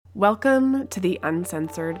Welcome to the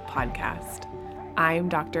Uncensored Podcast. I'm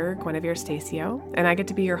Dr. Guinevere Stasio, and I get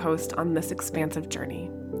to be your host on this expansive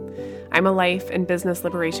journey. I'm a life and business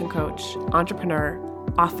liberation coach, entrepreneur,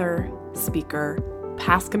 author, speaker,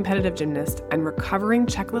 past competitive gymnast, and recovering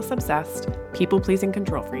checklist-obsessed, people-pleasing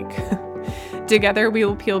control freak. Together, we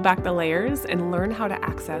will peel back the layers and learn how to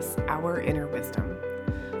access our inner wisdom.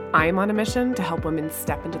 I am on a mission to help women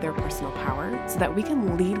step into their personal power so that we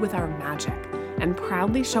can lead with our magic and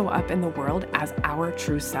proudly show up in the world as our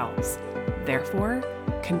true selves, therefore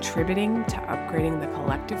contributing to upgrading the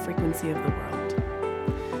collective frequency of the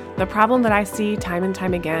world. The problem that I see time and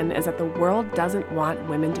time again is that the world doesn't want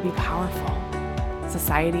women to be powerful.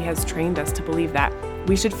 Society has trained us to believe that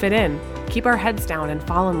we should fit in, keep our heads down, and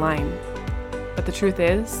fall in line. But the truth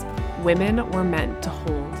is, women were meant to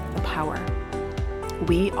hold the power.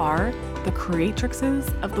 We are the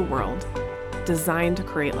creatrixes of the world, designed to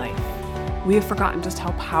create life. We have forgotten just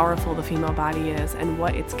how powerful the female body is and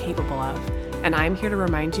what it's capable of, and I'm here to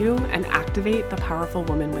remind you and activate the powerful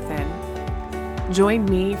woman within. Join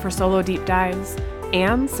me for solo deep dives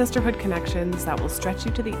and sisterhood connections that will stretch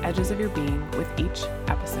you to the edges of your being with each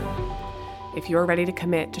episode. If you're ready to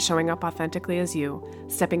commit to showing up authentically as you,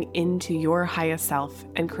 stepping into your highest self,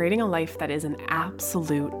 and creating a life that is an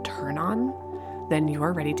absolute turn-on, then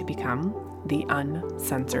you're ready to become the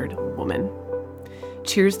uncensored woman.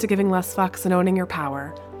 Cheers to giving less fucks and owning your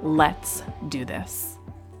power. Let's do this.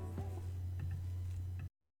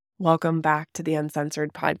 Welcome back to the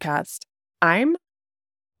Uncensored Podcast. I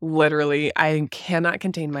cannot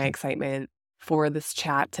contain my excitement for this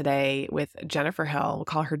chat today with Jennifer Hill. We'll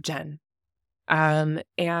call her Jen. And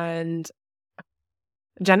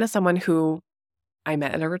Jen is someone who I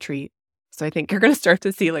met at a retreat. So I think you're going to start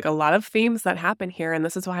to see like a lot of themes that happen here. And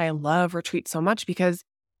this is why I love retreats so much, because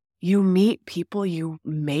you meet people you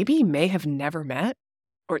may have never met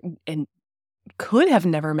and could have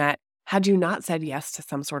never met had you not said yes to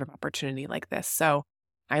some sort of opportunity like this. So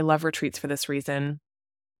I love retreats for this reason.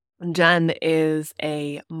 Jen is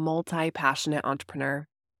a multi-passionate entrepreneur,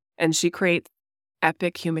 and she creates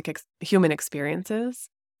epic human experiences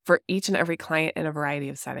for each and every client in a variety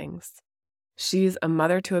of settings. She's a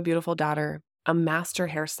mother to a beautiful daughter, a master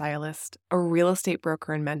hairstylist, a real estate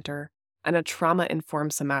broker and mentor, and a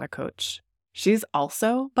trauma-informed somatic coach. She's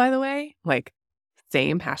also, by the way,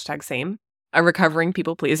 same, a recovering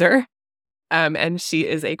people pleaser. And she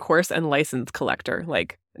is a course and license collector.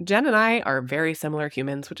 Jen and I are very similar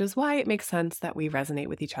humans, which is why it makes sense that we resonate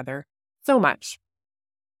with each other so much.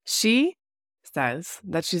 She says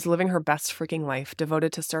that she's living her best freaking life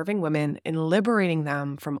devoted to serving women and liberating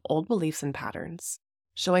them from old beliefs and patterns,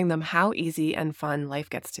 showing them how easy and fun life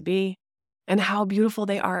gets to be, and how beautiful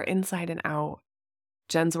they are inside and out.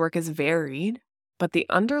 Jen's work is varied, but the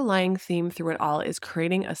underlying theme through it all is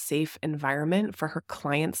creating a safe environment for her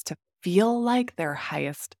clients to feel like their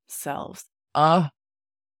highest selves.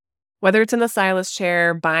 Whether it's in the stylist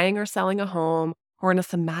chair, buying or selling a home, or in a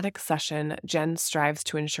somatic session, Jen strives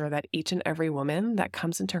to ensure that each and every woman that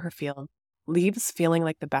comes into her field leaves feeling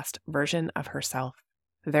like the best version of herself,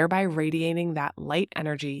 thereby radiating that light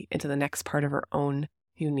energy into the next part of her own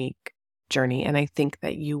unique journey. And I think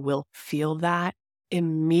that you will feel that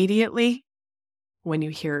immediately when you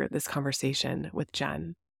hear this conversation with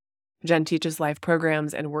Jen. Jen teaches live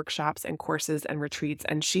programs and workshops and courses and retreats,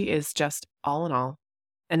 and she is just, all in all,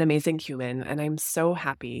 an amazing human. And I'm so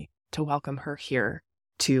happy to welcome her here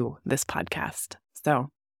to this podcast. So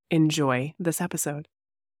enjoy this episode.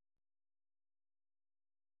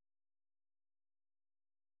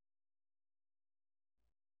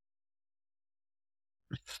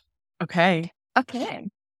 Okay.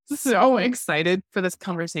 So excited for this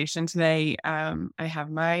conversation today. I have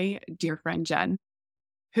my dear friend Jen,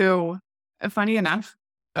 who, funny enough,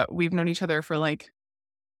 we've known each other for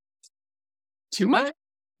 2 months.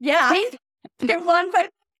 Yeah.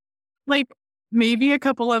 Maybe a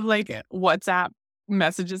couple of WhatsApp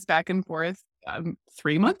messages back and forth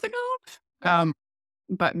 3 months ago.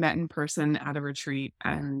 But met in person at a retreat.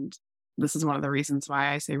 And this is one of the reasons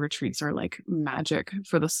why I say retreats are like magic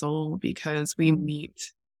for the soul, because we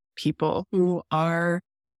meet people who are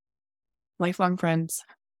lifelong friends.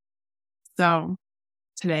 So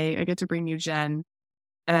today I get to bring you Jen,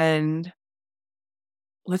 and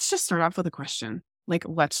let's just start off with a question.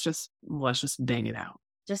 Let's just bang it out.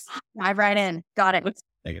 Just dive right in. Got it. Let's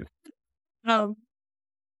bang it.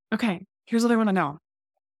 Okay. Here's what I want to know.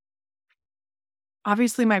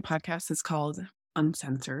 Obviously, my podcast is called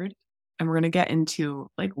Uncensored, and we're going to get into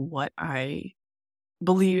what I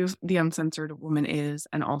believe the uncensored woman is,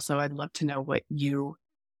 and also I'd love to know what you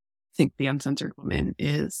think the uncensored woman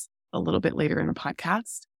is a little bit later in the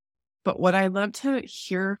podcast. But what I love to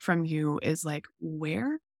hear from you is like,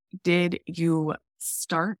 where did you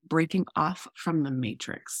start breaking off from the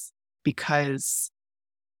matrix? Because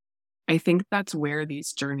I think that's where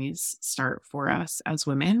these journeys start for us as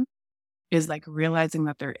women, is like realizing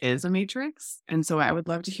that there is a matrix. And so I would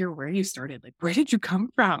love to hear where you started. Like, where did you come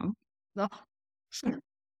from? Oh,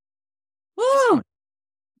 woo!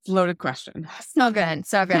 Loaded question. So good.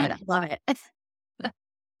 So good. I love it.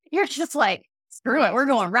 You're just like, screw it. We're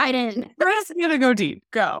going right in. We're just gonna go deep.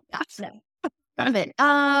 Go. Gosh, no. Love it.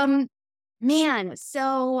 Man,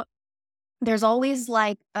 so there's always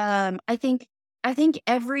like, I think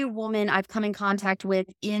every woman I've come in contact with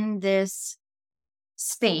in this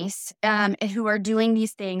space, who are doing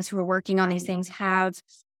these things, who are working on these things, have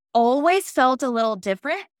always felt a little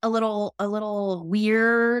different, a little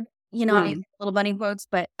weird, I mean, little bunny quotes,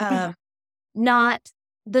 but not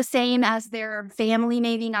the same as their family,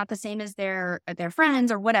 maybe not the same as their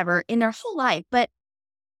friends or whatever in their whole life, but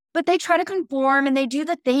they try to conform and they do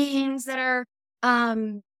the things that are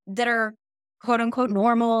quote unquote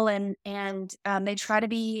normal, and they try to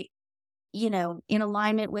be, in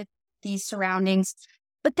alignment with these surroundings.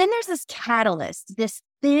 But then there's this catalyst, this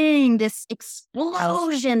thing, this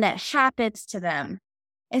explosion that happens to them.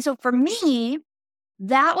 And so for me,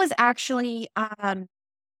 that was actually, I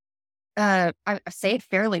say it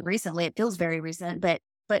fairly recently. It feels very recent, but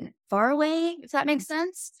far away, if that makes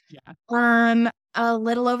sense. Yeah. A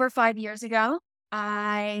little over 5 years ago,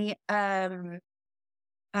 I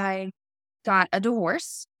got a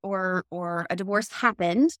divorce, or a divorce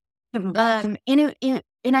happened. And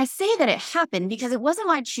I say that it happened because it wasn't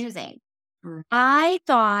my choosing. I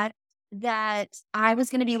thought that I was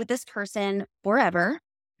going to be with this person forever.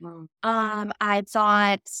 I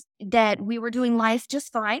thought that we were doing life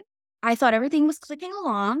just fine. I thought everything was clicking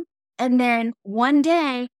along. And then one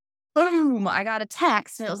day, boom, I got a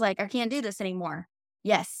text and it was like, I can't do this anymore.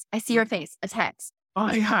 Yes, I see your face, a text. Oh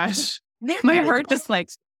my gosh. My heart just like,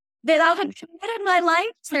 that I had committed my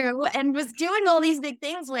life to and was doing all these big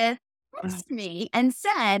things with, texted me and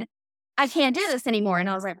said, I can't do this anymore. And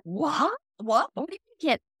I was like, what? What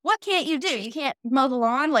can't you do? You can't mow the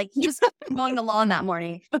lawn? Like, he was mowing the lawn that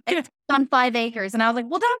morning. It's on 5 acres. And I was like,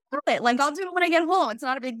 well, don't do it. Like, I'll do it when I get home. It's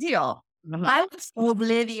not a big deal. I was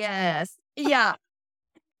oblivious. Yeah.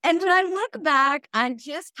 And when I look back, I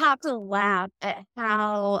just have to laugh at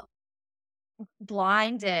how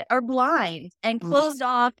blind and closed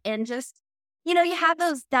off, and just, you have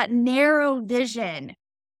that narrow vision.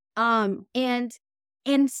 And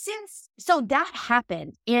so that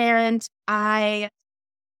happened, and I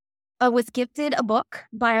was gifted a book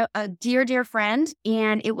by a dear friend,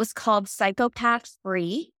 and it was called Psychopath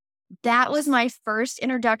Free. That was my first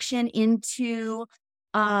introduction into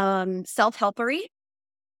self-helpery.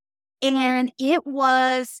 And it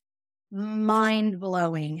was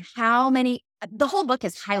mind-blowing the whole book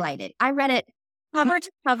is highlighted. I read it cover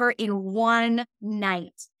to cover in one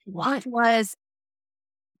night. What was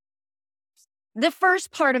the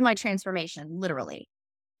first part of my transformation, literally.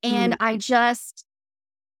 And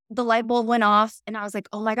the light bulb went off, and I was like,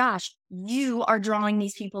 oh my gosh, you are drawing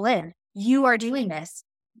these people in. You are doing this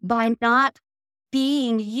by not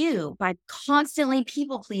being you, by constantly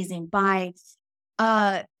people pleasing, by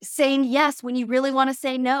saying yes when you really want to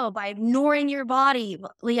say no, by ignoring your body,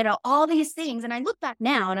 all these things. And I look back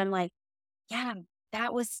now and I'm like, yeah,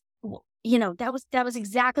 that was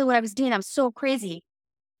exactly what I was doing. I'm so crazy.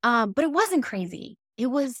 But it wasn't crazy. It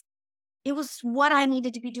was what I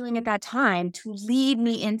needed to be doing at that time to lead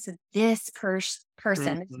me into this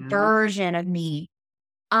person, this version of me.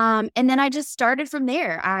 And then I just started from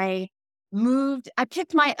there. I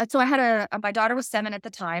picked my daughter was 7 at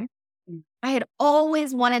the time. I had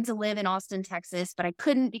always wanted to live in Austin, Texas, but I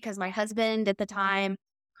couldn't because my husband at the time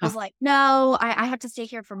was like, no, I have to stay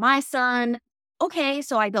here for my son. Okay.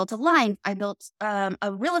 So I built a line. I built a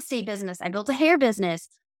real estate business. I built a hair business.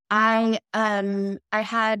 I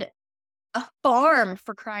had a farm,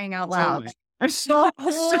 for crying out loud. The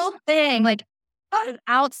whole thing, like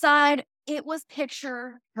outside, it was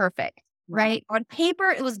picture perfect, right? On paper,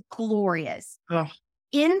 it was glorious.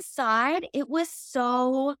 Inside, it was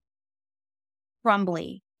so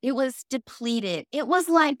crumbly. It was depleted. It was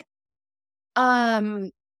like,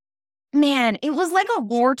 it was like a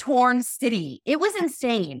war-torn city. It was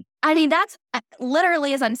insane. I mean, that's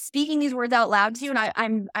literally, as I'm speaking these words out loud to you,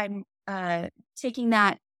 and I'm taking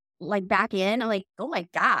that like back in. I'm like, oh my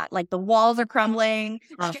God, like the walls are crumbling,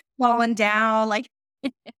 falling down, like.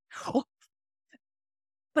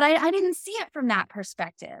 But I didn't see it from that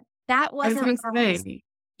perspective. That wasn't.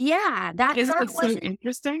 Yeah, that Isn't so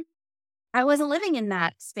interesting? I wasn't living in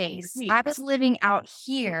that space. Right. I was living out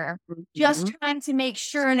here, just Mhm. trying to make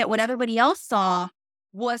sure that what everybody else saw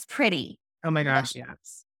was pretty. Oh my gosh,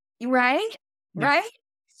 yes. Right? Yeah. Right?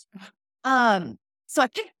 So I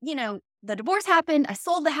picked, the divorce happened. I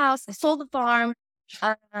sold the house. I sold the farm.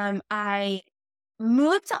 I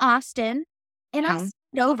moved to Austin and I Yeah.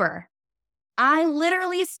 started over. I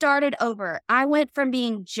literally started over. I went from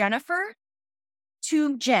being Jennifer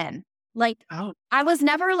to Jen. Like, Oh. I was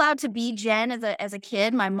never allowed to be Jen as a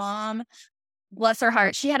kid. My mom, bless her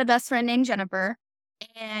heart, she had a best friend named Jennifer,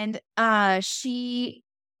 and she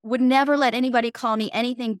would never let anybody call me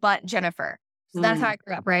anything but Jennifer. So that's how Mm. I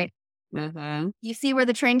grew up, right? Mhm. You see where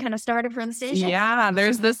the train kind of started from the station? Yeah,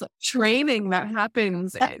 there's this training that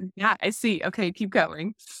happens, and yeah, I see. Okay, keep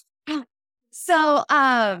going. So,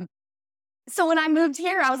 so when I moved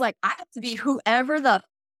here, I was like, I have to be whoever the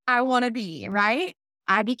I want to be, right?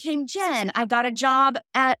 I became Jen. I got a job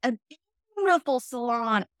at a beautiful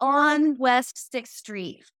salon on West 6th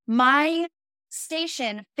Street. My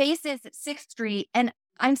station faces 6th Street, and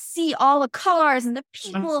I see all the cars and the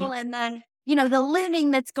people and then, the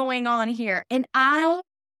living that's going on here. And I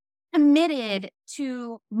committed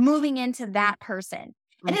to moving into that person.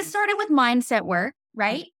 And it Mhm. started with mindset work,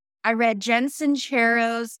 right? I read Jen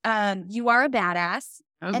Sincero's You Are a Badass.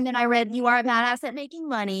 Oh, And then I read You Are a Badass at Making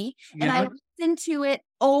Money. And I yeah. listened to it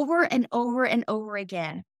over and over and over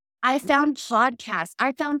again. I found podcasts.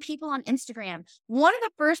 I found people on Instagram. One of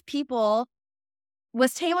the first people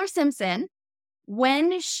was Taylor Simpson.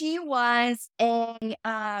 When she was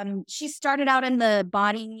she started out in the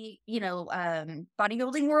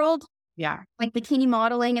bodybuilding world, Yeah. like bikini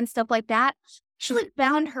modeling and stuff like that. She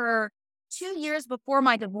found her 2 years before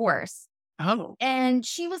my divorce. Oh. And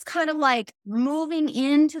she was kind of like moving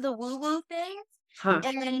into the woo-woo thing. Huh.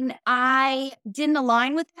 And I didn't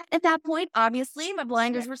align with that at that point. Obviously, my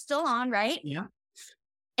blinders were still on, right? Yeah.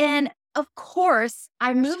 And of course,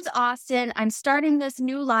 I moved to Austin. I'm starting this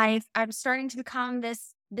new life. I'm starting to become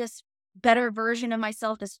this better version of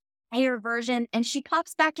myself, this higher version. And she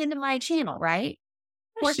pops back into my channel, right?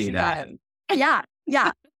 Of course she does. does. Yeah,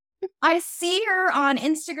 yeah. I see her on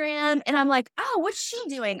Instagram and I'm like, oh, what's she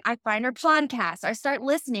doing? I find her podcast. I start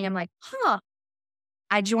listening. I'm like, huh.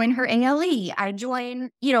 I join her ALE. I join,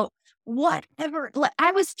 whatever.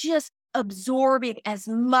 I was just absorbing as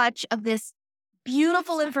much of this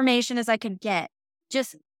beautiful information as I could get,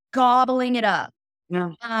 just gobbling it up.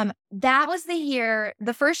 Yeah. That was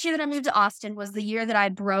the first year that I moved to Austin was the year that I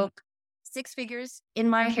broke 6 figures in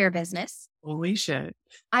my hair business. Holy shit.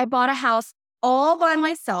 I bought a house all by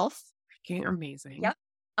myself. Freaking amazing. Yep.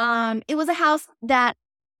 It was a house that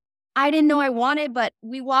I didn't know I wanted, but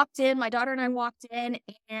we walked in, my daughter and I walked in,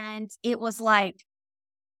 and it was like,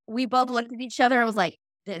 we both looked at each other. I was like,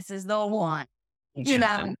 this is the one.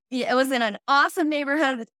 Yeah, it was in an awesome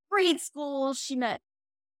neighborhood with great schools. She met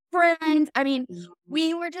friends. I mean,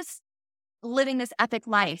 we were just living this epic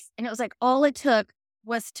life. And it was like, all it took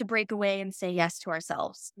was to break away and say yes to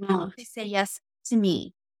ourselves. To say yes to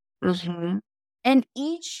me. Mhm. And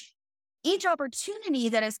each opportunity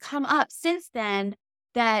that has come up since then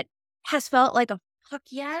that has felt like a fuck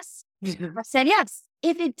yes, I said yes.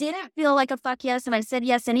 If it didn't feel like a fuck yes and I said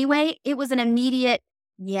yes anyway, it was an immediate,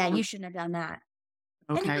 yeah, you shouldn't have done that.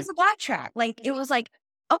 And it Okay. was a backtrack. Like, it was like,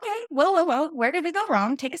 okay, well, where did we go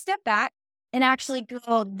wrong? Take a step back and actually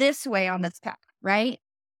go this way on this path, right?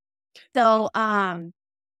 So,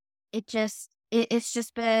 it's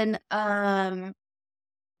just been,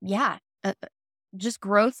 yeah, just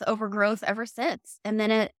growth over growth ever since. And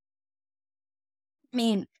then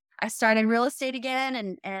I started real estate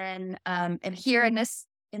again and here in this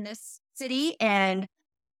city and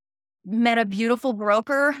met a beautiful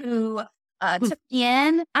broker who took me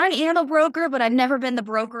in. I am a broker, but I've never been the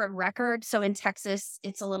broker of record. So in Texas,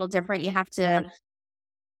 it's a little different. You have to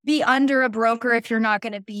be under a broker if you're not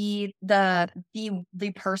going to be the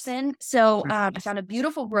person. So I found a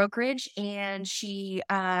beautiful brokerage, and she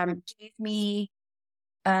gave me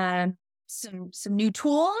some new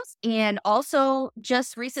tools, and also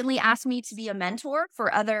just recently asked me to be a mentor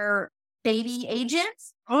for other baby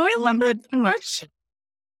agents. Oh, I love it so much.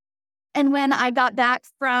 And when I got back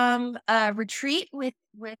from a retreat with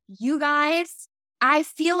you guys, I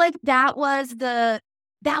feel like that was the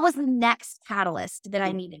next catalyst that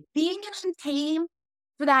I needed. Being in Untamed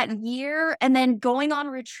for that year and then going on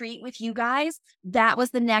retreat with you guys, that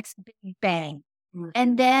was the next big bang.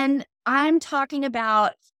 And then I'm talking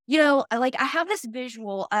about, like I have this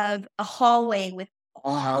visual of a hallway with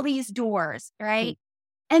all these doors, right?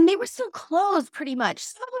 And they were still closed pretty much.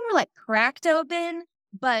 Some of them were like cracked open,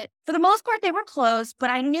 but for the most part, they were closed. But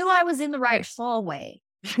I knew I was in the right hallway.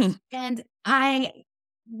 And I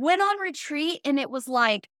went on retreat and it was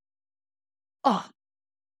like, oh,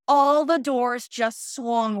 all the doors just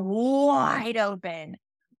swung wide open.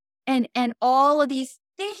 And all of these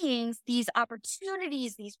things, these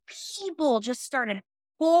opportunities, these people just started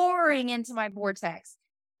pouring into my vortex.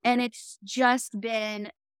 And it's just been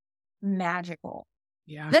magical.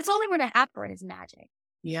 Yeah. That's the only word I have for it is magic.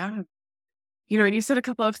 Yeah. And you said a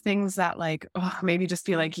couple of things that like, oh, maybe just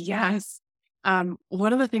be like, yes.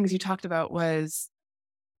 One of the things you talked about was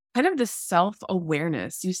kind of the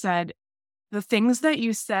self-awareness. You said the things that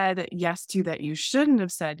you said yes to that you shouldn't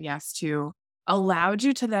have said yes to allowed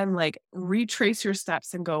you to then like retrace your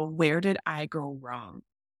steps and go, where did I go wrong?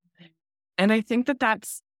 And I think that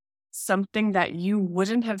that's something that you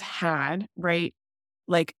wouldn't have had, right?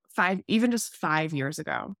 Like even just 5 years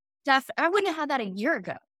ago. I wouldn't have had that a year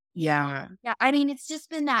ago. Yeah. Yeah. I mean, it's just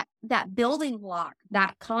been that building block,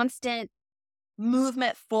 that constant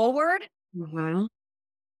movement forward. Mm-hmm.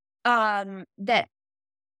 That,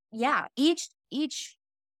 yeah, each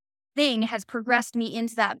thing has progressed me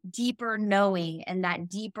into that deeper knowing and that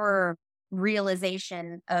deeper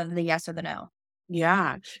realization of the yes or the no.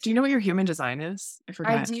 Yeah. Do you know what your human design is? I I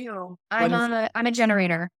forgot. do. What is it? I'm a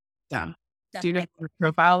generator. Yeah. Do you know Definitely. your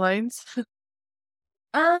profile lines?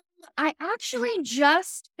 I actually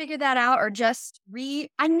just figured that out or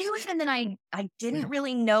I knew it and then I didn't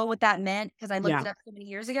really know what that meant because I looked Yeah. it up so many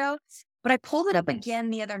years ago, but I pulled it up again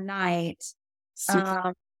the other night.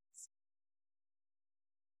 Super.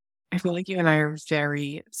 I feel like you and I are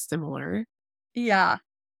very similar Yeah.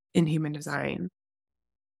 in human design.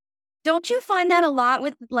 Don't you find that a lot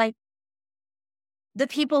with like the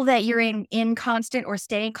people that you're in constant or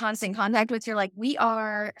stay in constant contact with? You're like, we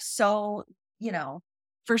are so,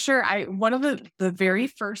 For sure. One of the very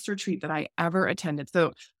first retreat that I ever attended.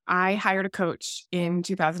 So I hired a coach in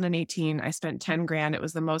 2018. I spent 10 grand. It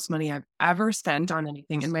was the most money I've ever spent on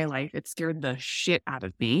anything in my life. It scared the shit out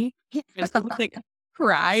of me. I just like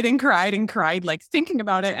cried and cried and cried, like thinking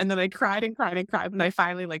about it. And then I cried and cried and cried. And I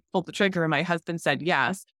finally like pulled the trigger and my husband said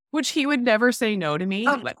yes, which he would never say no to me.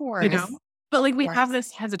 Of Like, course. But like we course. have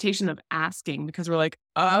this hesitation of asking because we're like,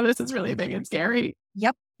 oh, this is really big and scary.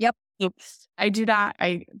 Yep. I do that.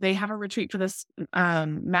 They have a retreat for this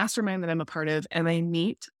mastermind that I'm a part of, and I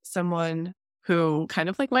meet someone who kind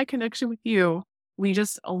of like my connection with you. We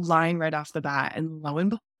just align right off the bat, and lo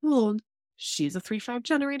and behold, she's a 3-5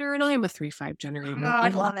 generator, and I'm a 3-5 generator. Oh, I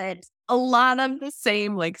love it. A lot of the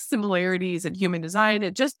same like similarities in human design.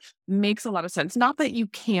 It just makes a lot of sense. Not that you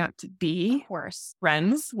can't be Of course.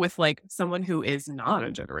 friends with like someone who is not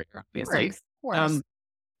a generator, obviously. Of course.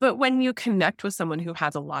 But when you connect with someone who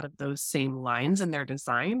has a lot of those same lines in their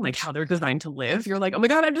design, like how they're designed to live, you're like, oh my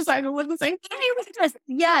God, I'm designed to live the same thing.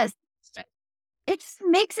 Yes. It just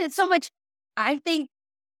makes it so much, I think,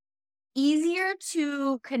 easier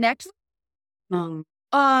to connect,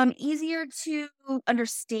 easier to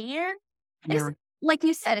understand. Yeah. Like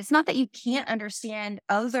you said, it's not that you can't understand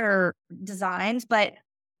other designs, but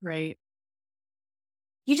Right.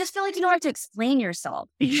 you just feel like you don't have to explain yourself.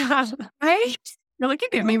 Yeah. Right? You're like, you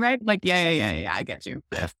get me, right? Like, yeah, I get you.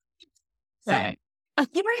 So, Yeah.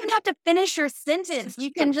 you don't even have to finish your sentence.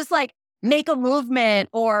 You can just like make a movement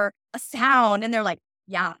or a sound and they're like,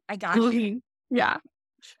 yeah, I got you. Yeah.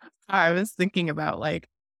 I was thinking about like,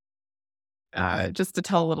 just to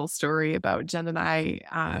tell a little story about Jen and I.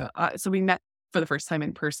 So we met for the first time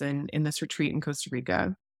in person in this retreat in Costa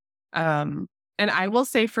Rica. And I will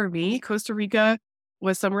say for me, Costa Rica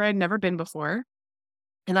was somewhere I'd never been before.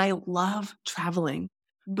 And I love traveling,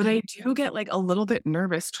 but I do get like a little bit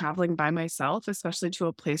nervous traveling by myself, especially to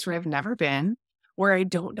a place where I've never been, where I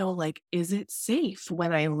don't know, like, is it safe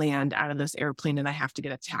when I land out of this airplane and I have to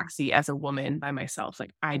get a taxi as a woman by myself?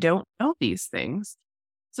 Like, I don't know these things.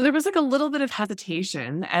 So there was like a little bit of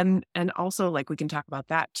hesitation and also like we can talk about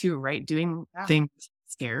that too, right? Doing things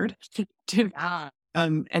scared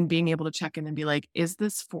and being able to check in and be like, is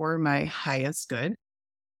this for my highest good?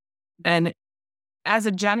 And as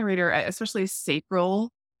a generator, especially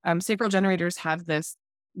sacral generators have this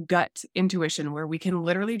gut intuition where we can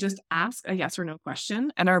literally just ask a yes or no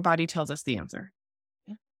question and our body tells us the answer.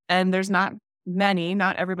 And there's not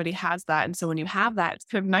everybody has that. And so when you have that, it's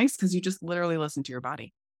kind of nice because you just literally listen to your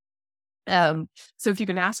body. So if you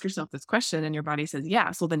can ask yourself this question and your body says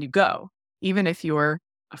yes, well, then you go, even if you're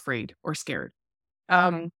afraid or scared.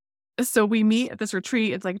 So we meet at this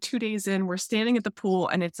retreat. It's like 2 days in, we're standing at the pool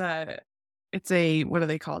and it's a, what are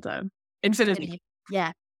they called? Infinity.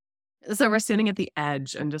 Yeah. So we're standing at the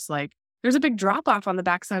edge and just like, there's a big drop off on the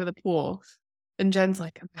backside of the pool. And Jen's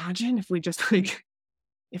like, imagine if we just like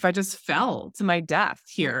if I just fell to my death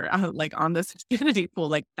here, like on this infinity pool,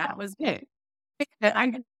 like that was it.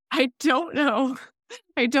 I don't know.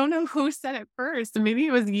 I don't know who said it first. Maybe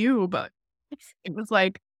it was you, but it was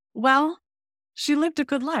like, well, she lived a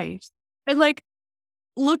good life. And like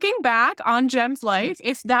looking back on Jem's life,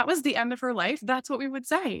 if that was the end of her life, that's what we would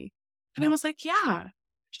say. And I was like, yeah,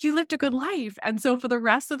 she lived a good life. And so for the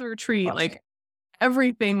rest of the retreat, like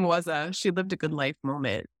everything was a she lived a good life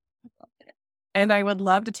moment. And I would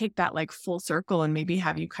love to take that like full circle and maybe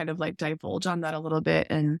have you kind of like divulge on that a little bit.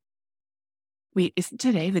 And wait, isn't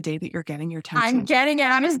today the day that you're getting your tattoo? I'm getting it.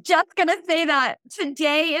 I was just going to say that.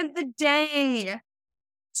 Today is the day.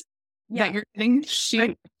 That you're getting,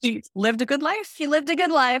 she lived a good life. She lived a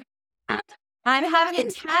good life. I'm having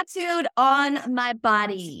it tattooed on my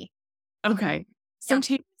body. Okay. So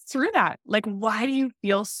take us through that. Like, why do you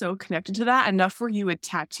feel so connected to that enough where you would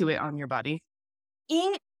tattoo it on your body?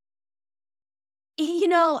 You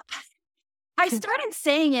know, I started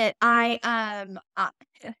saying it.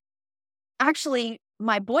 Actually,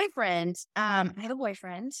 my boyfriend, I have a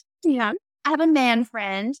boyfriend. Yeah. I have a man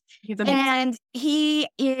friend. And he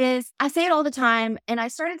is, I say it all the time, and I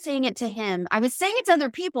started saying it to him. I was saying it to other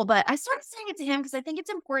people, but I started saying it to him because I think it's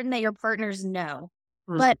important that your partners know.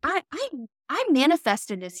 But I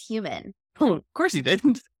manifested as human. Oh, of course you did.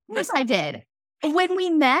 Yes, I did. When we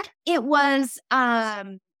met, it was,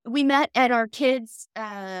 we met at our kids'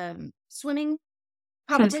 swimming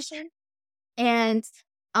competition, and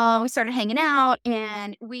we started hanging out,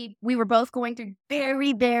 and we were both going through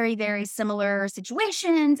very, very, very similar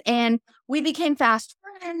situations, and we became fast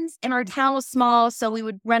friends. And our town was small, so we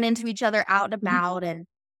would run into each other out and about, and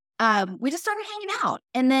we just started hanging out.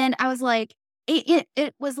 And then I was like,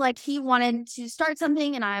 it was like he wanted to start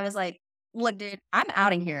something, and I was like, look, dude, I'm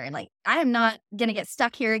out of here, and like I am not gonna get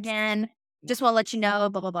stuck here again. Just want to let you know,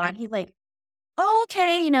 blah blah blah. And he's like, oh,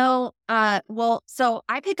 okay, well, so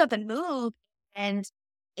I picked up and moved, and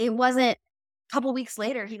it wasn't a couple weeks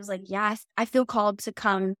later, he was like, yeah, I feel called to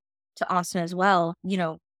come to Austin as well.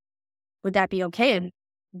 Would that be okay? And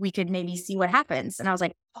we could maybe see what happens. And I was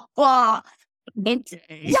like, oh,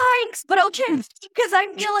 yikes, but okay. Because I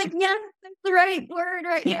feel like, yeah, that's the right word,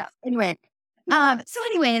 right? Yeah. Anyway. So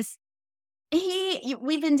anyways,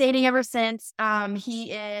 we've been dating ever since.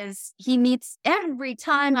 He meets every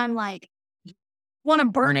time I'm like, want to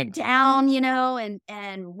burn it down,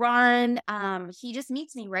 and run. He just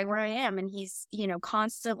meets me right where I am, and he's,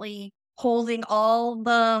 constantly holding all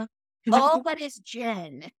that is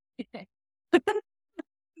Jen. He's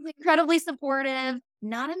incredibly supportive,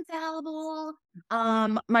 not infallible.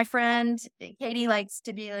 My friend Katie likes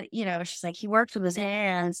to be, she's like, he works with his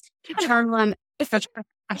hands. He's a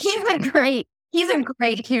great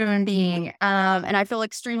human being. And I feel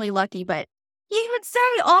extremely lucky, but he would say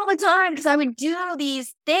all the time, because I would do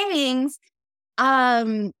these things,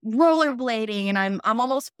 rollerblading, and I'm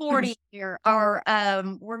almost 40 here, or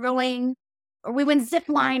we went zip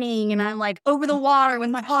lining, and I'm like over the water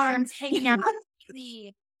with my arms hanging out,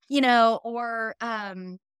 or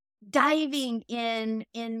diving in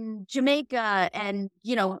Jamaica, and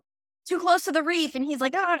too close to the reef, and he's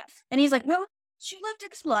like, well, she lived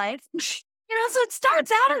his life, so it starts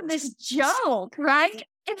out in this joke, right?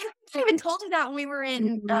 And I even told you that when we were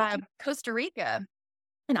in Costa Rica,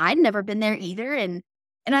 and I'd never been there either. And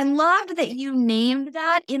I loved that you named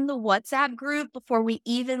that in the WhatsApp group before we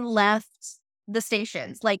even left the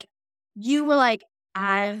stations. Like, you were like,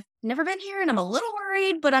 I've never been here, and I'm a little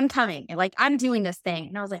worried, but I'm coming. And like, I'm doing this thing.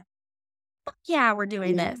 And I was like, fuck yeah, we're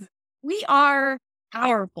doing this. We are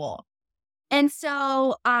powerful. And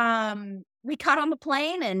so we got on the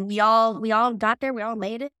plane, and we all got there. We all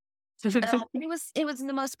made it. It was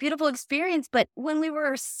the most beautiful experience. But when we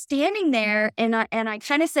were standing there, and I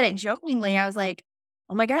kind of said it jokingly, I was like,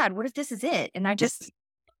 oh my God, what if this is it? And I just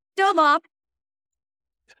dove up,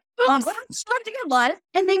 started a good life.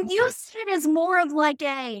 And then you said it as more of like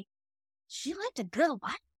she lived a good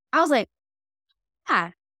life. I was like, yeah.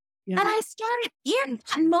 And I started, in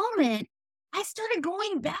that moment, I started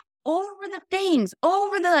going back over the things,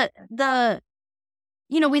 over the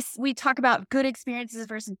we talk about good experiences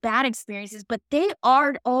versus bad experiences, but they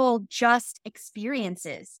are all just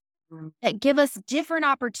experiences that give us different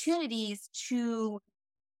opportunities to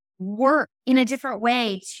work in a different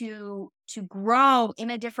way, to grow in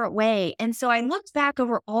a different way. And so I looked back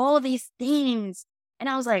over all of these things, and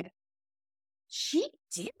I was like, she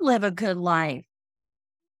did live a good life.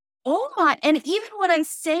 Oh my. And even when I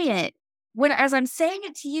say it, as I'm saying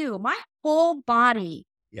it to you, my whole body,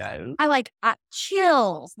 I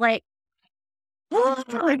chills, like, oh,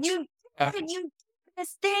 you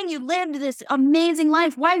this thing. You lived this amazing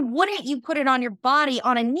life. Why wouldn't you put it on your body,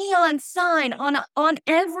 on a neon sign, on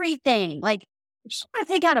everything? Like, I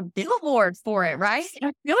take out a billboard for it, right?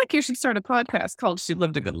 I feel like you should start a podcast called She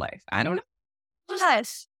Lived a Good Life. I don't know.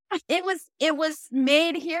 Gosh, it was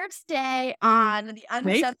made here to stay on the May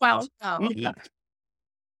Unacceptable 12th. Show. Yeah.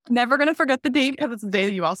 Never going to forget the date because it's the day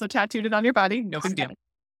that you also tattooed it on your body. No big deal.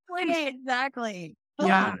 Exactly.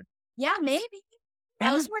 Yeah. Yeah, maybe.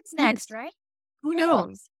 Knows what's next, right? Who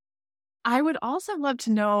knows? I would also love to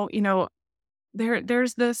know,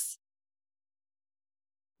 there's this,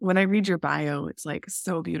 when I read your bio, it's like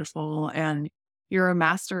so beautiful and you're a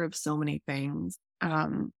master of so many things.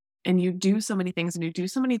 And you do so many things and you do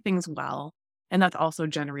so many things well. And that's also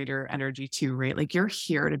generator energy too, right? Like you're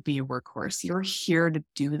here to be a workhorse. You're here to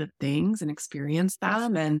do the things and experience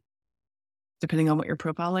them. And depending on what your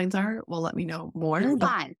profile lines are, well, let me know more.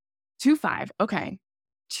 2-5. 2-5. Okay.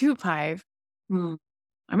 2-5. I'm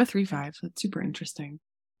a 3-5. So that's super interesting.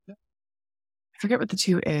 I forget what the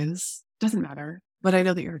 2 is. Doesn't matter. But I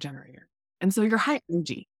know that you're a generator. And so you're high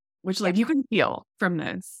energy, which like you can feel from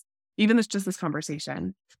this, even just this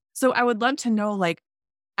conversation. So I would love to know, like,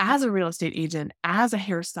 as a real estate agent, as a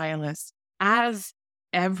hairstylist, as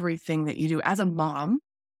everything that you do, as a mom,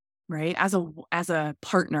 right? As a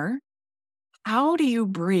partner, how do you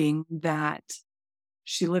bring that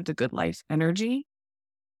she lived a good life energy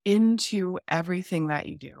into everything that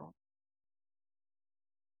you do?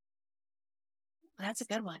 That's a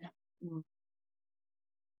good one.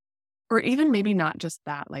 Or even maybe not just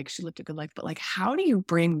that, like she lived a good life, but like, how do you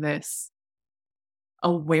bring this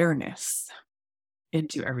awareness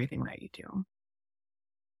into everything that you do?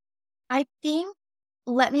 I think,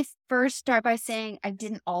 let me first start by saying I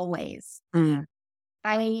didn't always.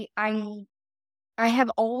 I have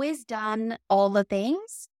always done all the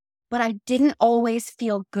things, but I didn't always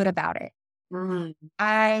feel good about it.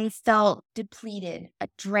 I felt depleted,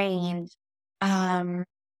 drained,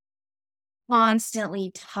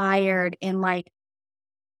 constantly tired, and like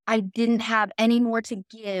I didn't have any more to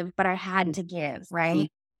give, but I had to give, right?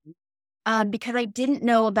 Because I didn't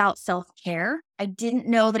know about self-care. I didn't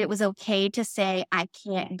know that it was okay to say, I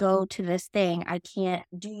can't go to this thing. I can't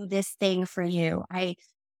do this thing for you.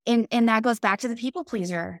 And that goes back to the people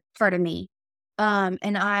pleaser part of me. My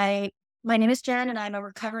name is Jen and I'm a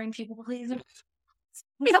recovering people pleaser.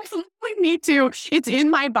 Me too. It's in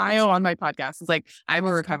my bio on my podcast. It's like, I'm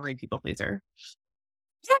a recovering people pleaser.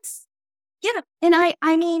 Yes. Yeah. And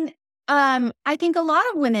I mean, I think a lot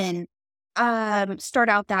of women start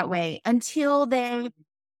out that way until they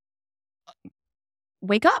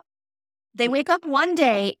wake up. They wake up one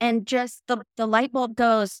day and just the light bulb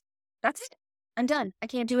goes, that's it. I'm done. I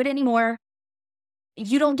can't do it anymore.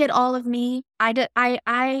 You don't get all of me.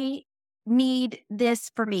 I need this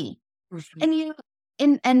for me.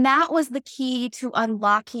 And that was the key to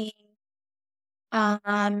unlocking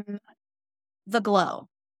the glow.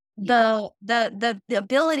 The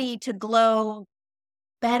ability to glow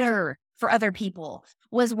better for other people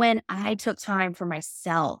was when I took time for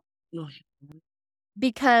myself.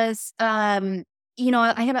 Because I've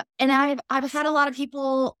had a lot of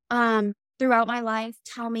people throughout my life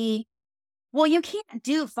tell me, well, you can't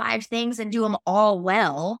do 5 things and do them all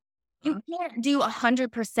well. You can't do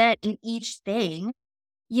 100% in each thing.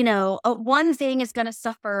 One thing is going to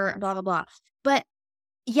suffer, blah, blah, blah. But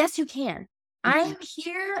yes, you can. I'm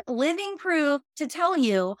here living proof to tell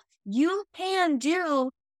you, you can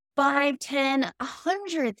do 5, 10,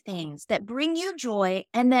 100 things that bring you joy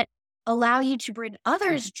and that allow you to bring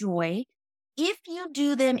others joy if you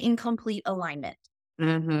do them in complete alignment.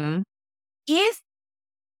 If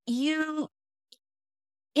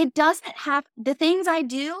it doesn't have, the things I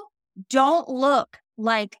do don't look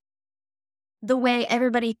like the way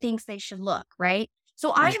everybody thinks they should look, right?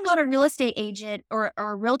 So I am not a real estate agent or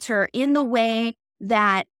a realtor in the way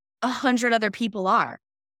that 100 other people are.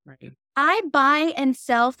 Right. I buy and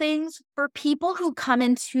sell things for people who come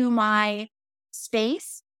into my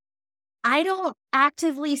space. I don't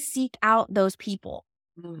actively seek out those people,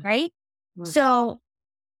 right? So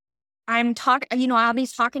I'm I'll be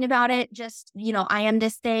talking about it. Just, I am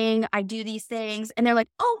this thing. I do these things. And they're like,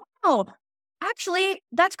 oh, wow, actually,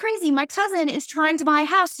 that's crazy. My cousin is trying to buy a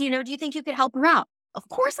house. Do you think you could help her out? Of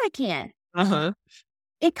course I can.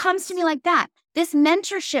 It comes to me like that. This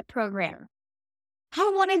mentorship program. I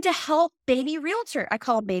wanted to help baby realtor. I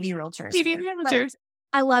call them baby realtors. Baby realtors.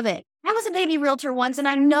 I love it. I was a baby realtor once and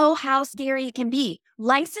I know how scary it can be.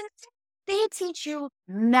 Licensed, they teach you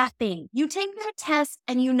nothing. You take their test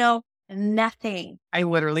and you know nothing. I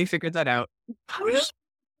literally figured that out. I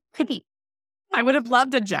would have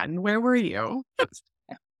loved a Jen. Where were you?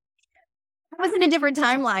 I was in a different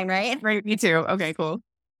timeline, right? Right. Me too. Okay, cool.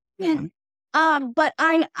 Yeah. But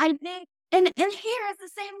I think, and here is the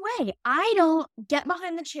same way. I don't get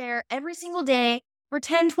behind the chair every single day for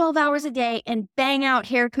 10, 12 hours a day and bang out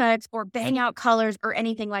haircuts or bang out colors or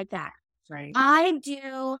anything like that. Right. I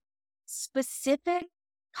do specific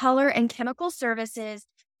color and chemical services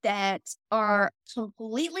that are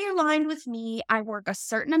completely aligned with me. I work a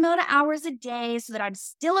certain amount of hours a day so that I'm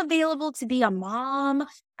still available to be a mom.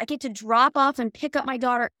 I get to drop off and pick up my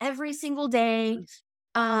daughter every single day.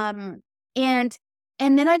 Um, and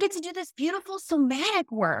then I get to do this beautiful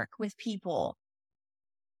somatic work with people,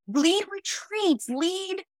 lead retreats,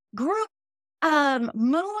 lead group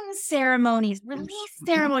moon ceremonies, release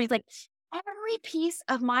ceremonies, like every piece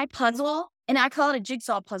of my puzzle, and I call it a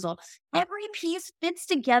jigsaw puzzle. Every piece fits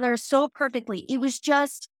together so perfectly. It was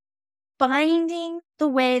just finding the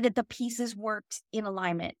way that the pieces worked in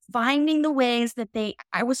alignment, finding the ways that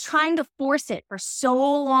I was trying to force it for so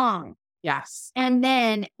long. Yes. And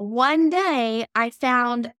then one day I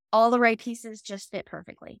found all the right pieces just fit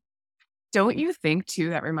perfectly. Don't you think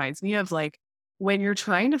too, that reminds me of like when you're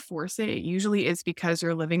trying to force it, it usually is because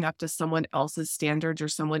you're living up to someone else's standards or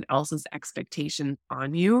someone else's expectations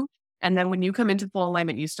on you. And then when you come into full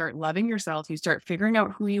alignment, you start loving yourself, you start figuring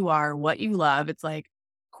out who you are, what you love. It's like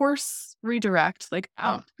course redirect, like,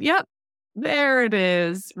 oh, yep, there it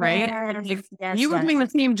is. Right. Like, Yes, you were yes. doing the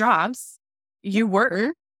same jobs. You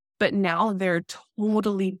were, but now they're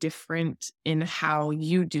totally different in how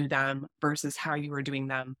you do them versus how you were doing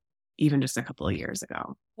them even just a couple of years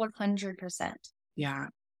ago. 100%. Yeah.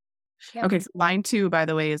 Yep. Okay. So line 2, by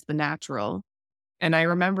the way, is the natural. And I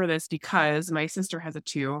remember this because my sister has a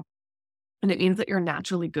 2, and it means that you're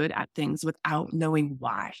naturally good at things without knowing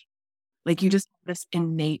why. Like you just have this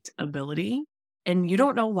innate ability and you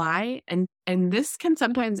don't know why. And this can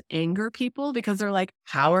sometimes anger people because they're like,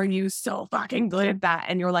 how are you so fucking good at that?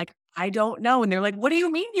 And you're like, I don't know. And they're like, what do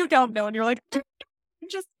you mean you don't know? And you're like, I'm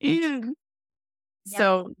just in. Yep.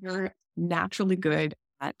 So you're naturally good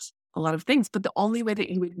at a lot of things, but the only way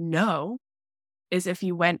that you would know is if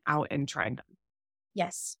you went out and tried them,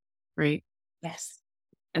 Yes. right? Yes.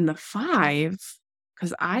 And the 5,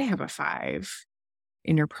 because I have a 5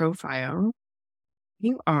 in your profile,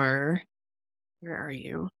 you are, where are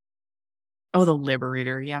you? Oh, the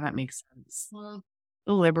liberator. Yeah, that makes sense. Well,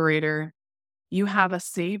 The liberator. You have a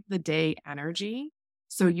save the day energy.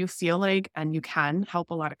 So you feel like, and you can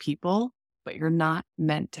help a lot of people, but you're not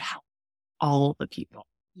meant to help all the people.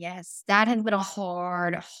 yes. That has been a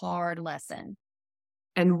hard, hard lesson.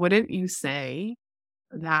 And wouldn't you say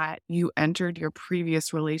that you entered your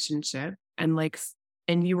previous relationship and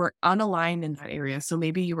and you were unaligned in that area? So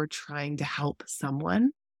maybe you were trying to help someone.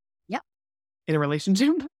 Yep. In a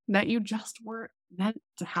relationship that you just weren't meant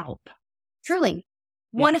to help. Truly.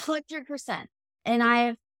 Yeah. 100%. And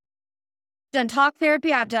I've done talk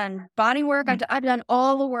therapy. I've done body work. I've done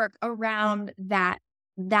all the work around that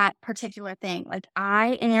particular thing. Like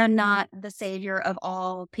I am not the savior of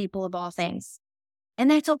all people, of all things.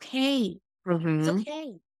 And that's okay. It's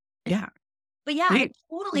okay. Yeah. But yeah, I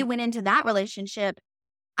totally went into that relationship.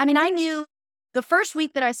 I mean, I knew the first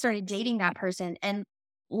week that I started dating that person, and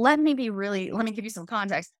let me give you some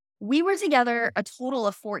context. We were together a total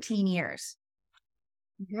of 14 years.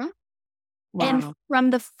 Wow. And from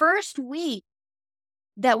the first week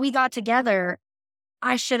that we got together,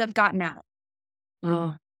 I should have gotten out.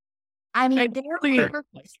 Oh. I mean,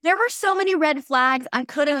 there were so many red flags. I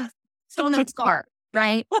could have thrown the scarf,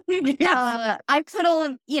 right? Yeah. I could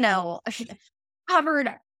have, covered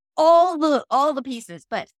all the pieces,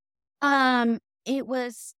 but it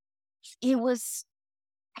was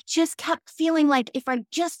I just kept feeling like if I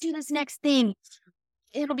just do this next thing,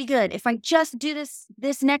 it'll be good. If I just do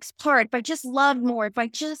this next part, if I just love more, if I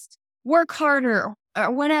just work harder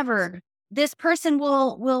or whatever, this person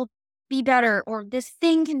will be better, or this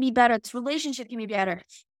thing can be better, this relationship can be better.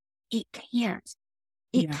 It can't.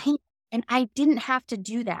 It can't. And I didn't have to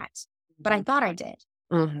do that, but I thought I did.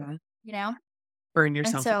 Mm-hmm. Burn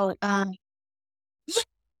yourself. And so,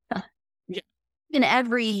 in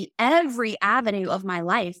every avenue of my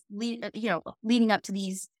life, leading up to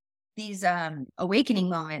these awakening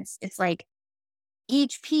moments, it's like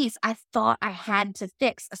each piece I thought I had to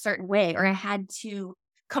fix a certain way, or I had to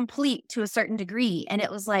complete to a certain degree, and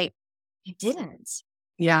it was like I didn't.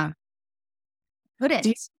 Yeah. Couldn't.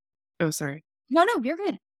 Oh, sorry. No, you're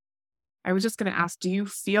good. I was just going to ask, do you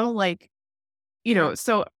feel like,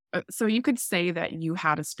 so you could say that you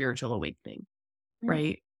had a spiritual awakening,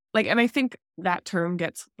 right? Like, and I think that term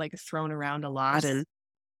gets like thrown around a lot. And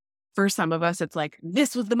for some of us, it's like,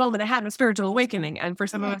 this was the moment I had a spiritual awakening. And for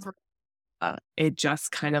some of us, it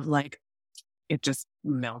just kind of like it just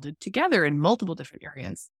melded together in multiple different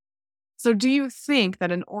areas. So do you think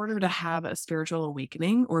that in order to have a spiritual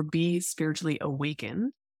awakening or be spiritually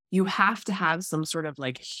awakened, you have to have some sort of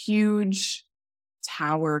like huge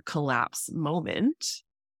tower collapse moment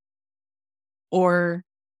or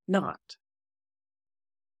not?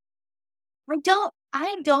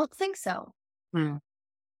 I don't think so. Hmm.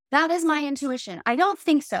 That is my intuition. I don't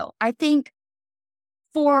think so. I think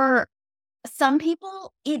for some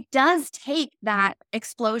people, it does take that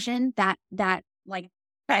explosion, that like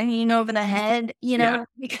banging over the head, Yeah.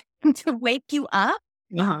 to wake you up.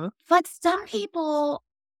 Uh-huh. But some people,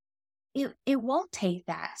 it won't take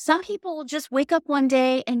that. Some people will just wake up one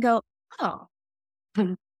day and go, oh,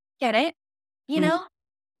 get it, Mhm.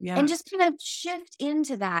 Yeah. and just kind of shift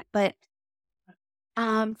into that. But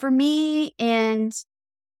for me, and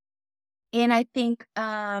I think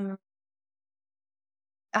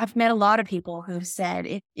I've met a lot of people who've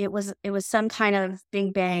said it was some kind of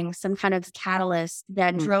big bang, some kind of catalyst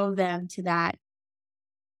that Mm. drove them to that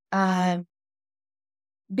uh,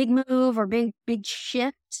 big move or big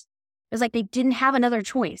shift. It was like they didn't have another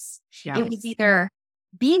choice. Yeah. It was either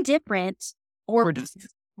be different or Or just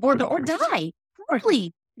or die.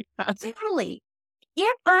 Totally, Yes. totally.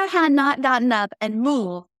 If I had not gotten up and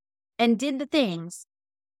moved and did the things,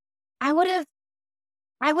 I would have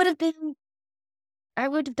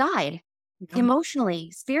died Yeah.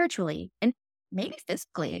 emotionally, spiritually, and maybe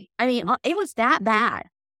physically. I mean, it was that bad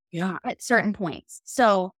Yeah. at certain points.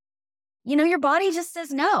 So, your body just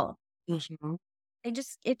says no. Mhm. It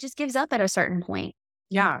just gives up at a certain point.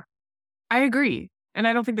 Yeah. I agree. And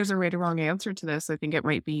I don't think there's a right or wrong answer to this. I think it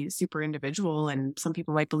might be super individual. And some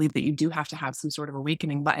people might believe that you do have to have some sort of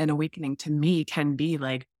awakening, but an awakening to me can be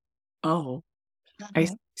like, oh, I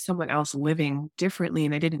see someone else living differently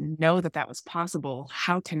and I didn't know that that was possible.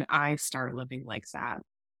 How can I start living like that?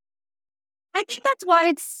 I think that's why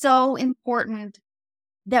it's so important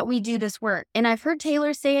that we do this work. And I've heard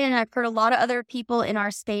Taylor say it, and I've heard a lot of other people in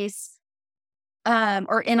our space,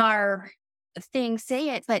 or in our thing say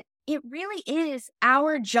it, but it really is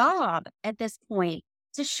our job at this point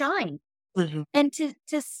to shine Mhm. and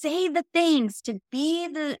to say the things, to be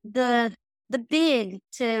the big,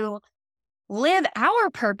 to live our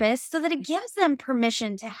purpose so that it gives them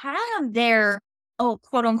permission to have their,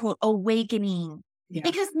 quote unquote, awakening. Yeah.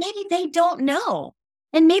 Because maybe they don't know.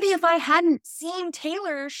 And maybe if I hadn't seen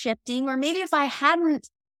Taylor shifting, or maybe if I hadn't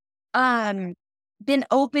been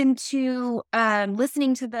open to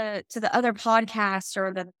listening to the other podcasts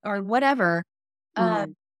or whatever,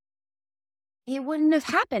 Mm. it wouldn't have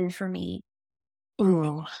happened for me.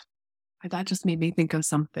 Ooh, that just made me think of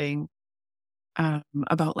something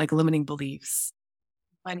about like limiting beliefs.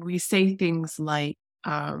 When we say things like,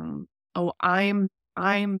 oh, I'm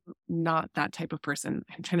not that type of person.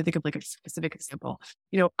 I'm trying to think of like a specific example.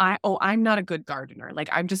 I'm not a good gardener. Like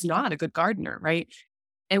I'm just not a good gardener, right?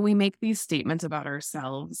 And we make these statements about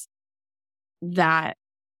ourselves that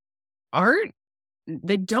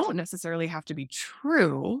they don't necessarily have to be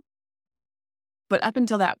true. But up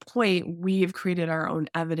until that point, we've created our own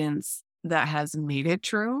evidence that has made it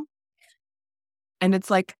true. And it's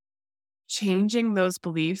like changing those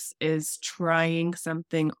beliefs is trying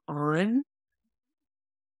something on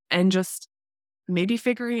and just maybe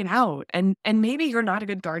figuring it out. And maybe you're not a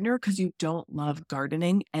good gardener because you don't love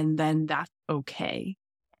gardening, and then that's okay.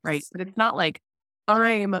 Right. But it's not like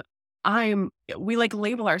we like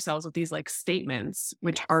label ourselves with these like statements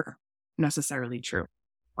which aren't necessarily true.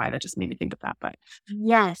 Why that just made me think of that. But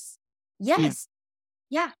Yes. Yes.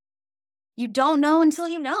 Yeah. You don't know until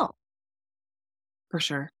you know. for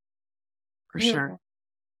sure. For Yeah. sure.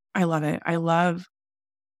 I love it. I love,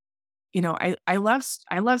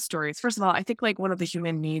 I love stories. First of all, I think like one of the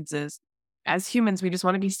human needs is as humans, we just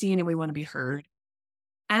want to be seen and we want to be heard.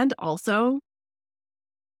 And also,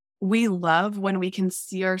 we love when we can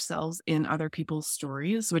see ourselves in other people's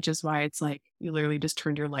stories, which is why it's like you literally just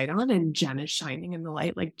turned your light on and Jen is shining in the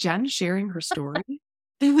light, like Jen sharing her story.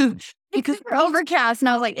 It's Because super overcast, and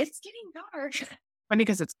I was like, it's getting dark. funny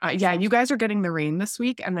because it's, you guys are getting the rain this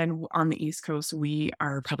week. And then on the East Coast, we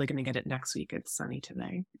are probably going to get it next week. It's sunny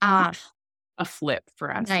today. Ah, A flip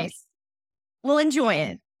for us. nice. We'll enjoy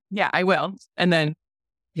it. Yeah, I will. And then,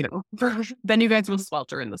 then you guys will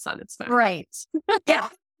swelter in the sun. It's fine. Right. Yeah.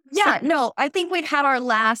 Yeah. No, I think we've had our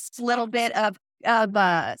last little bit of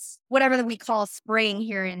whatever that we call spring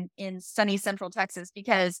here in sunny Central Texas,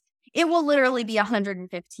 because it will literally be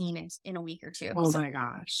 115 in a week or two. Oh my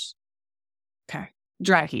gosh. Okay.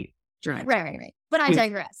 Dry heat. Dry. Right. But I Yeah.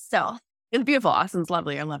 digress. So It's beautiful. Austin's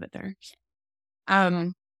lovely. I love it there.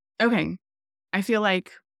 Okay. I feel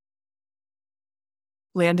like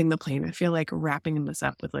landing the plane, I feel like wrapping this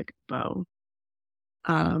up with like a bow,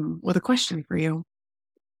 with a question for you.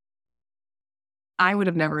 I would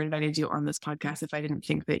have never invited you on this podcast if I didn't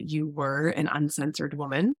think that you were an uncensored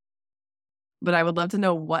woman, but I would love to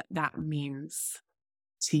know what that means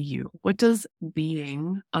to you. What does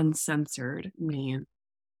being uncensored mean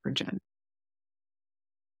for Jen?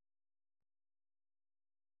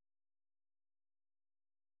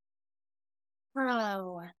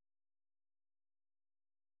 Bro,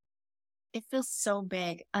 it feels so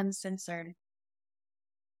big, uncensored.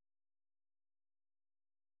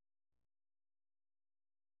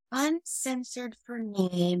 Uncensored for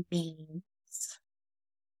me means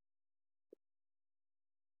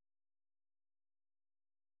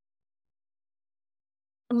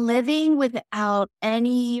living without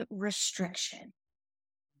any restriction,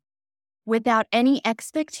 without any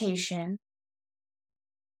expectation,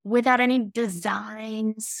 without any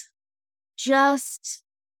designs, just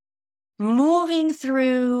moving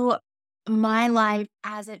through my life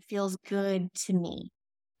as it feels good to me.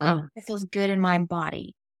 Oh, It feels good in my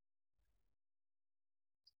body.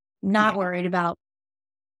 Not worried about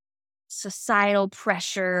societal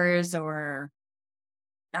pressures or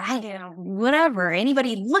whatever.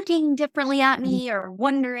 Anybody looking differently at me or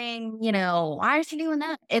wondering, why is she doing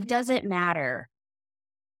that? It doesn't matter.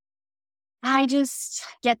 I just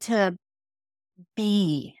get to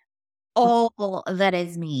be all that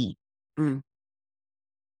is me. mm.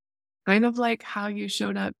 Kind of like how you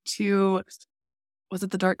showed up to, was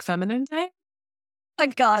it the Dark Feminine Day? My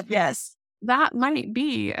God, yes. That might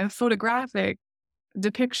be a photographic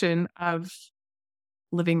depiction of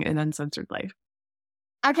living an uncensored life.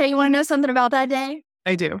 Okay, you want to know something about that day?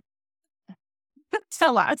 I do.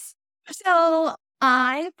 Tell us. So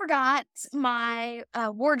I forgot my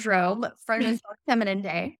wardrobe for this feminine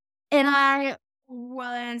day. And I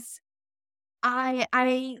laid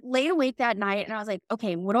awake that night and I was like,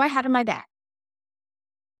 okay, what do I have in my bag?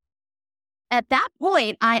 At that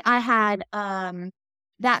point, I had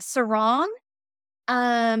that sarong,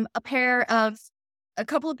 a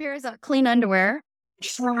couple of pairs of clean underwear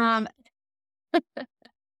from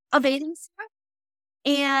a bathing suit.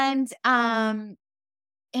 And I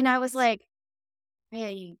was like,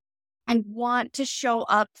 hey, I want to show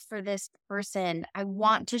up for this person. I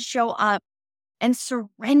want to show up and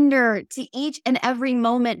surrender to each and every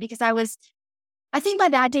moment because I think by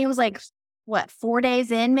that day it was like, 4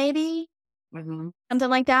 days in maybe? Mm-hmm. Something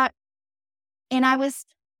like that. And I was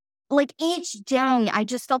like, each day I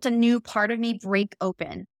just felt a new part of me break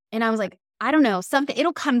open. And I was like, I don't know, something,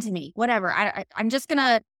 it'll come to me, whatever. I'm just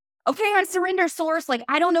gonna, okay, I surrender, source. Like,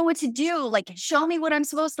 I don't know what to do. Like, show me what I'm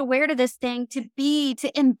supposed to wear to this thing to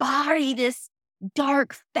embody this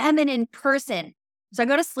dark feminine person. So I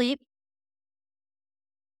go to sleep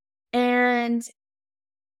and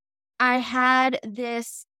I had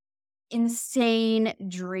this insane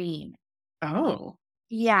dream. Oh.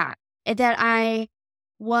 Yeah. That I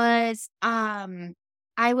was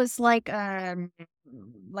like a,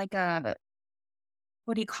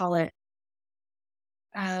 what do you call it?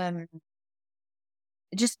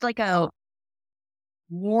 Just like a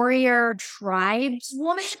warrior tribes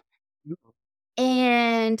woman.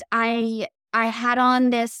 And I had on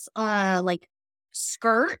this like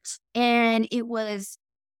skirt and it was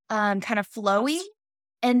kind of flowy.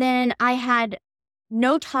 And then I had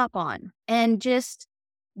no top on and just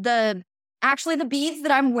the beads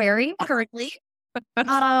that I'm wearing currently.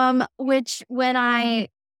 Which when I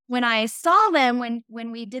saw them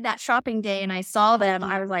when we did that shopping day and I saw them,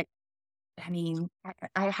 I was like, I mean,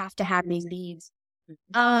 I have to have these beads.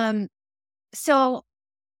 So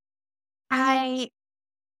I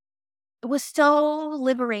was so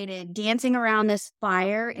liberated dancing around this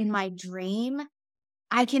fire in my dream.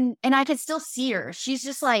 I could still see her. She's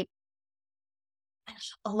just like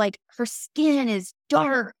her skin is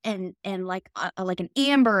dark and like an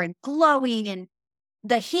amber and glowing, and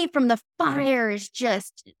the heat from the fire is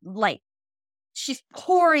just like she's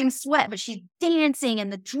pouring sweat, but she's dancing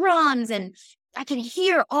and the drums, and I can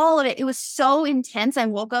hear all of it. It was so intense. I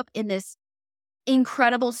woke up in this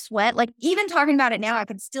incredible sweat. Like, even talking about it now, I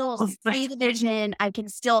can still see the vision. I can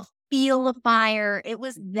still feel the fire. It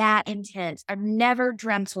was that intense. I've never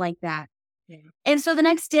dreamt like that. Yeah. And so the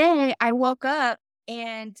next day I woke up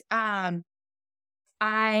and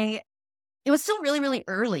it was still really, really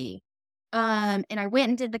early. And I went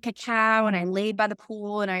and did the cacao and I laid by the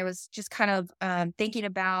pool and I was just kind of thinking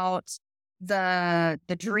about the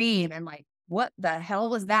dream and like, what the hell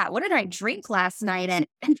was that? What did I drink last night at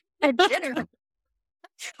dinner?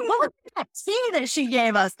 What was that tea that she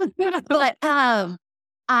gave us? But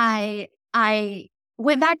I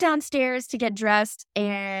went back downstairs to get dressed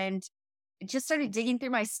and just started digging through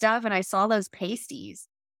my stuff. And I saw those pasties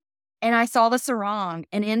and I saw the sarong.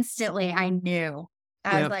 And instantly I knew.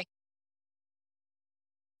 I was Yep. like,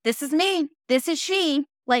 this is me. This is she.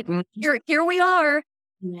 Like, Mm. here we are.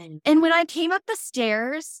 And when I came up the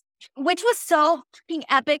stairs, which was so freaking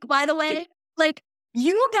epic, by the way, like,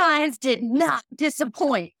 you guys did not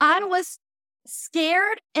disappoint. I was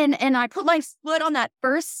scared and I put my foot on that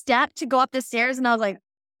first step to go up the stairs and I was like,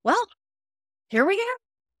 well, here we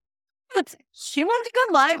go. She wants a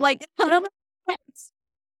good life. Like,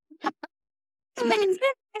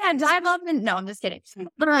 and dive up and no, I'm just kidding.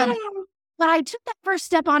 But I took that first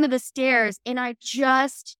step onto the stairs and I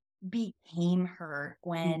just became her.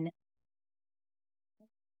 When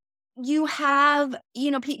you have,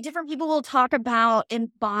 different people will talk about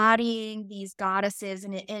embodying these goddesses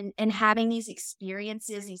and having these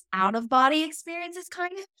experiences, these out of body experiences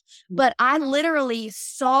kind of. But I literally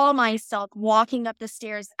saw myself walking up the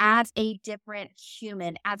stairs as a different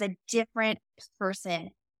human, as a different person.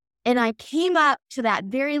 And I came up to that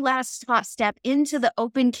very last step into the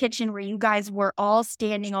open kitchen where you guys were all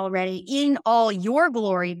standing already in all your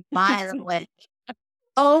glory, by the way.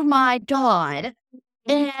 Oh my God.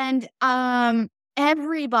 And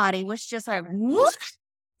everybody was just like, what?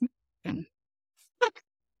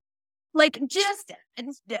 Like just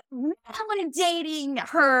validating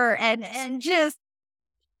her and just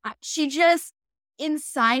she just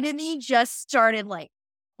inside of me just started like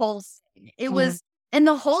pulsing. It was, and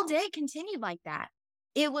the whole day continued like that.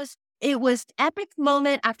 It was epic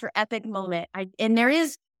moment after epic moment.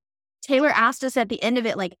 And Taylor asked us at the end of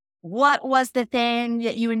it, like, what was the thing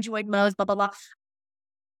that you enjoyed most? Blah, blah, blah.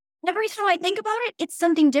 Every time I think about it, it's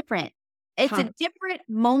something different. It's a different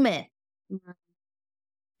moment.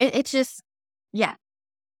 It's just, yeah.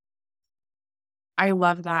 I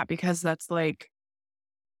love that because that's like,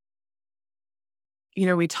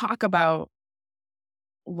 we talk about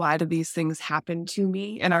why do these things happen to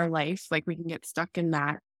me in our life? Like we can get stuck in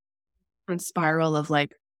that spiral of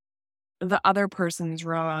like the other person's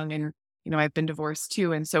wrong. And, I've been divorced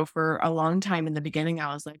too. And so for a long time in the beginning,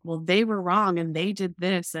 I was like, well, they were wrong and they did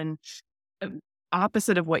this. And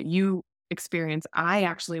opposite of what you experience, I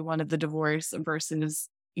actually wanted the divorce versus,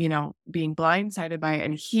 being blindsided by it.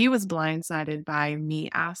 And he was blindsided by me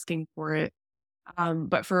asking for it.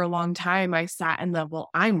 But for a long time, I sat in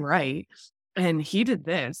well, I'm right. And he did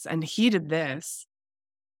this and he did this.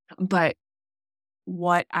 But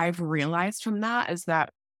what I've realized from that is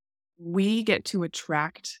that we get to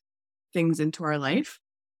attract things into our life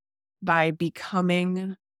by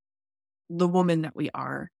becoming the woman that we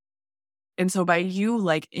are. And so by you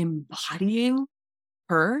like embodying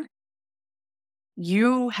her,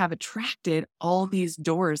 you have attracted all these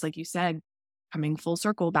doors, like you said, coming full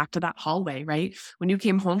circle back to that hallway, right? When you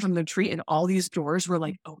came home from the retreat and all these doors were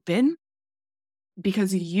like open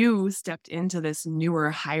because you stepped into this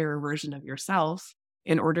newer, higher version of yourself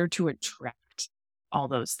in order to attract all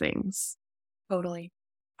those things. Totally.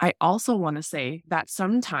 I also want to say that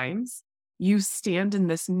sometimes you stand in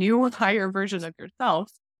this new, higher version of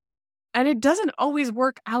yourself, and it doesn't always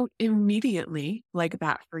work out immediately like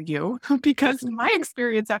that for you, because my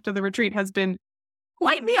experience after the retreat has been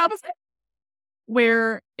quite the opposite,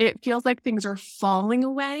 where it feels like things are falling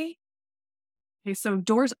away. Okay, so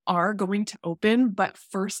doors are going to open, but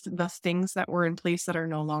first, the things that were in place that are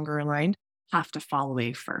no longer aligned have to fall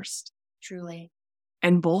away first. Truly.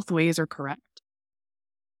 And both ways are correct.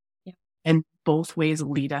 Yeah. And both ways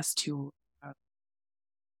lead us to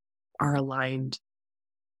our aligned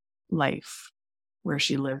life where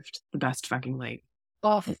she lived the best fucking life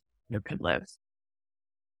you could live.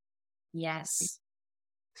 Yes.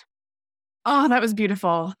 Oh, that was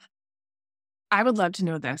beautiful. I would love to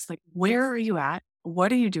know this. Like, where are you at?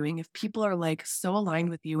 What are you doing? If people are like so aligned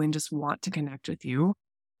with you and just want to connect with you,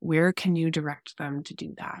 where can you direct them to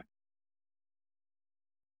do that?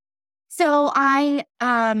 So I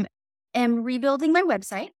am rebuilding my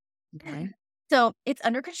website. Okay. So it's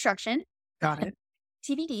under construction. Got it.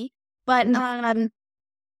 TBD. But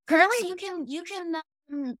currently you can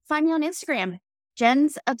find me on Instagram.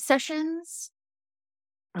 Jen's Obsessions.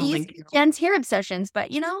 Jen's Hair Obsessions, but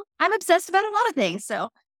I'm obsessed about a lot of things. So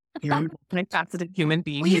you're a multifaceted human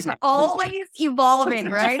being. We're always evolving,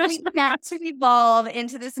 right? We have to evolve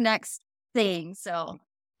into this next thing. So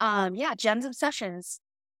Jen's Obsessions.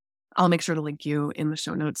 I'll make sure to link you in the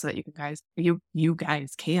show notes so that you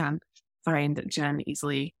guys can find Jen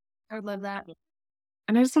easily. I would love that.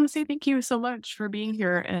 And I just want to say thank you so much for being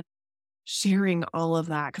here and sharing all of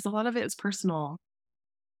that, because a lot of it is personal.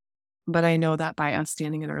 But I know that by us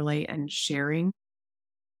standing in our light and sharing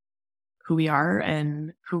who we are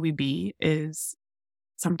and who we be is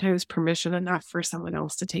sometimes permission enough for someone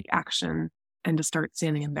else to take action and to start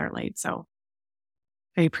standing in their light. So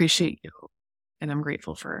I appreciate you and I'm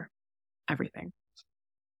grateful for everything.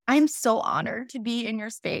 I'm so honored to be in your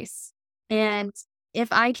space. And if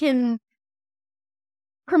I can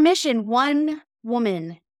permission one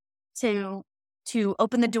woman to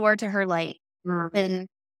open the door to her light, then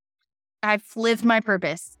I've lived my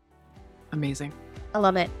purpose. Amazing. I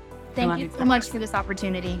love it. Thank you so much for this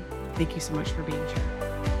opportunity. Thank you so much for being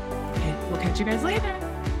here. Okay, we'll catch you guys later.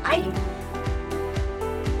 Bye.